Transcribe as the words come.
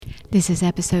This is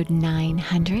episode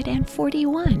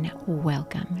 941.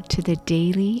 Welcome to the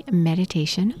Daily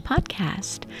Meditation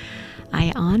Podcast.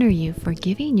 I honor you for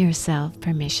giving yourself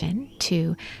permission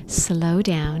to slow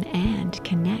down and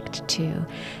connect to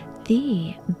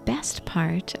the best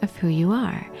part of who you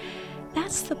are.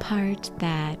 That's the part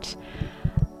that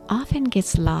often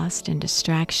gets lost in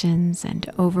distractions and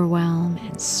overwhelm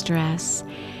and stress.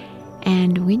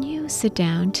 And when you sit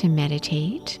down to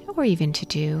meditate, or even to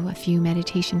do a few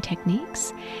meditation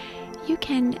techniques, you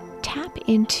can tap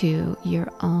into your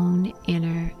own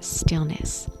inner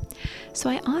stillness. So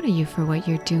I honor you for what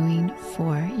you're doing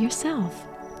for yourself.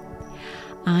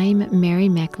 I'm Mary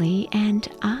Meckley, and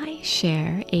I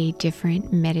share a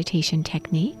different meditation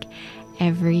technique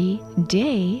every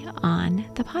day on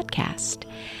the podcast.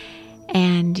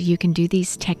 And you can do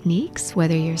these techniques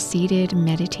whether you're seated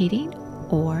meditating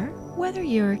or whether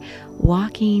you're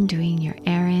walking, doing your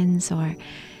errands, or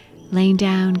laying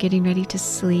down, getting ready to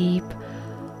sleep,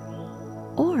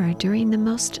 or during the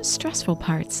most stressful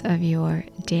parts of your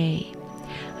day.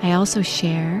 I also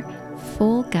share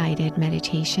full guided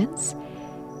meditations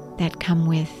that come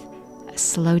with a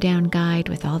slow down guide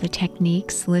with all the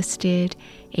techniques listed,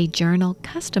 a journal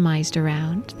customized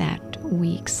around that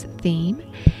week's theme,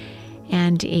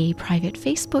 and a private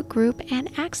Facebook group, and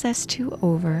access to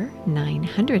over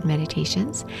 900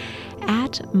 meditations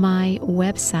at my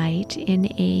website in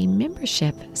a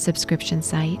membership subscription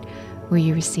site where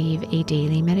you receive a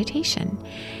daily meditation.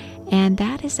 And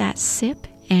that is at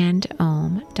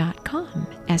sipandom.com,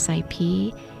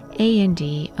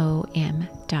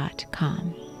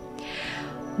 sipandom.com.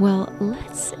 Well,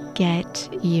 let's get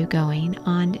you going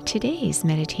on today's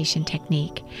meditation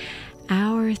technique.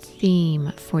 Our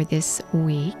theme for this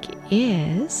week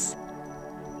is,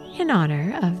 in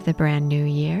honor of the brand new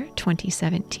year,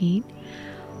 2017,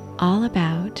 all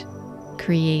about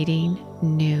creating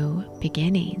new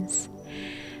beginnings.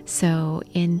 So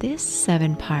in this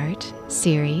 7-part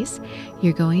series,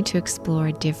 you're going to explore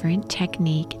a different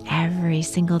technique every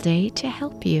single day to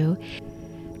help you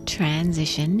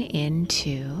transition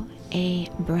into a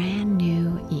brand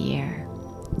new year.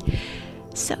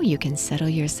 So you can settle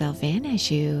yourself in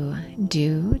as you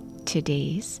do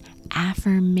today's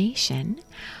affirmation,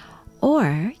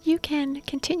 or you can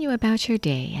continue about your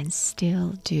day and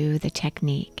still do the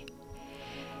technique.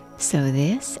 So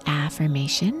this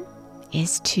affirmation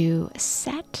is to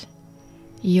set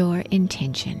your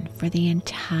intention for the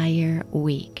entire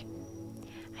week.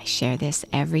 I share this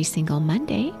every single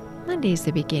Monday. Monday is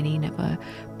the beginning of a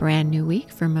brand new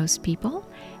week for most people.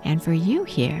 And for you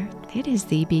here, it is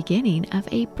the beginning of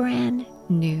a brand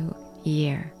new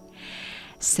year.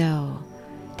 So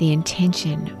the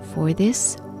intention for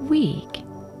this week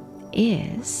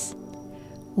is,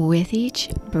 with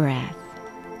each breath,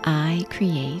 I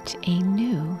create a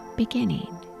new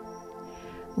beginning.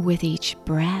 With each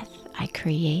breath, I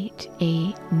create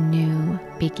a new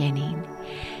beginning.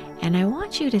 And I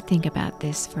want you to think about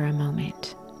this for a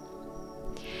moment.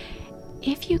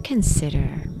 If you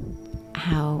consider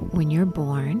how when you're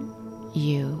born,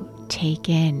 you take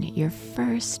in your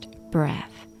first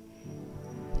breath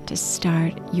to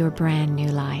start your brand new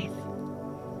life.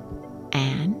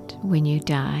 And when you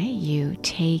die, you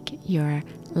take your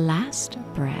last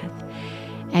breath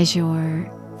as your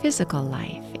physical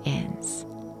life ends.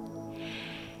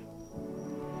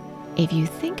 If you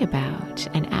think about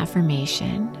an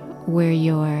affirmation where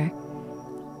you're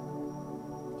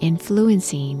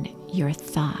influencing your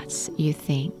thoughts you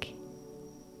think,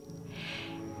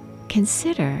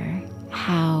 consider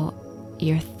how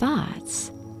your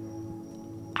thoughts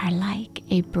are like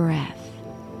a breath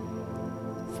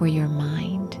for your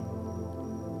mind.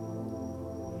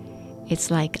 It's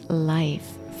like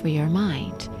life for your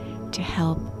mind to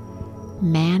help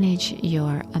manage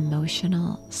your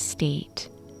emotional state.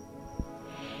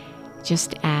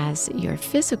 Just as your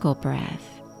physical breath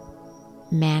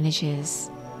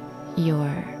manages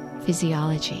your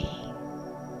physiology,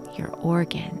 your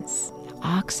organs,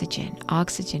 oxygen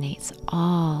oxygenates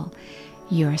all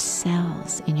your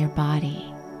cells in your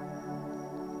body.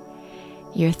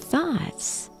 Your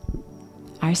thoughts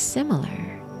are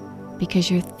similar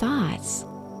because your thoughts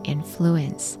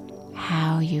influence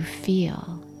how you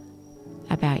feel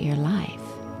about your life.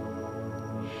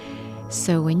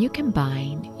 So when you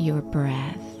combine your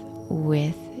breath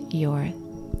with your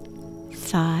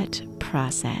thought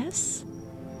process,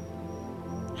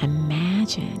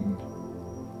 imagine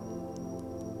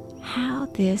how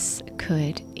this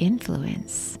could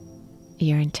influence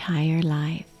your entire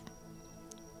life.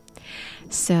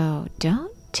 So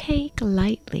don't take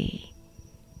lightly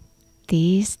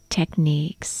these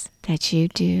techniques that you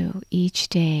do each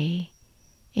day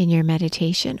in your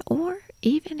meditation, or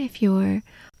even if you're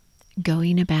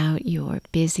going about your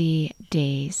busy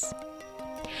days.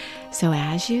 So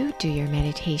as you do your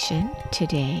meditation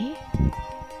today,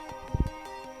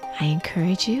 I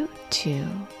encourage you to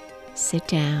sit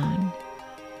down,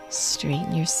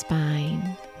 straighten your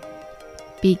spine,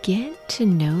 begin to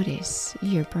notice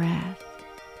your breath,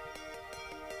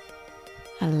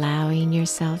 allowing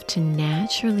yourself to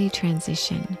naturally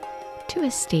transition to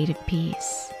a state of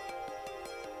peace.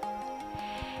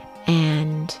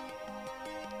 And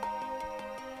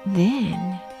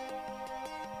then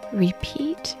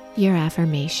repeat your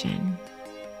affirmation.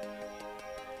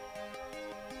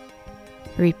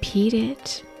 Repeat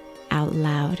it out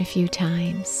loud a few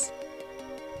times.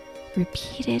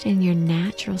 Repeat it in your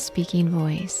natural speaking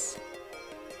voice.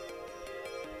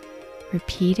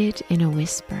 Repeat it in a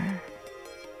whisper.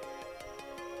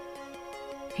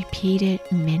 Repeat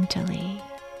it mentally.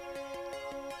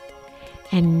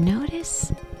 And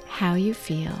notice how you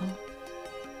feel.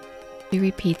 You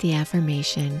repeat the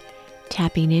affirmation,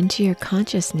 tapping into your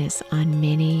consciousness on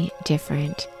many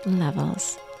different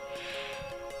levels.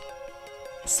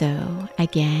 So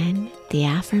again, the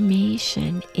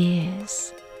affirmation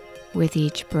is, with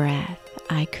each breath,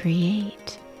 I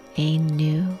create a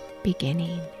new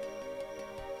beginning.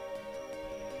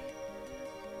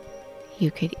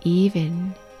 You could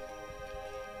even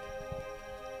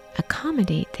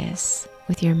accommodate this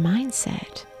with your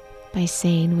mindset by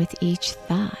saying, with each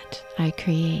thought, I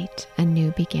create a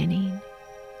new beginning.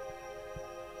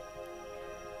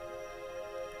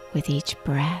 With each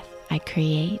breath, I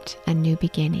create a new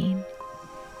beginning.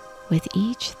 With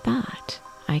each thought,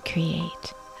 I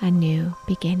create a new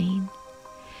beginning.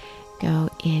 Go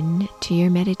into your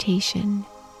meditation,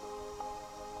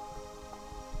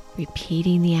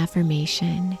 repeating the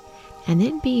affirmation, and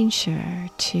then being sure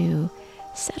to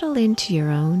settle into your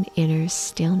own inner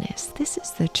stillness. This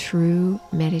is the true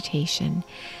meditation.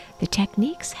 The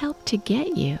techniques help to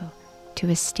get you to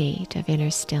a state of inner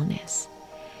stillness.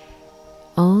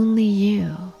 Only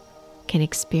you can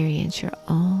experience your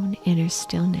own inner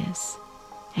stillness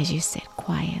as you sit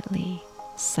quietly,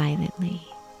 silently,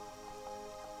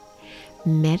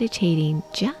 meditating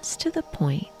just to the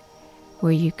point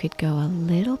where you could go a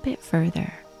little bit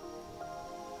further.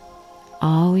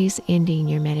 Always ending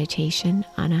your meditation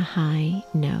on a high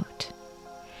note.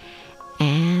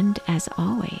 And as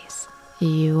always,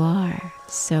 you are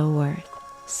so worth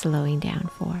slowing down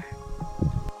for.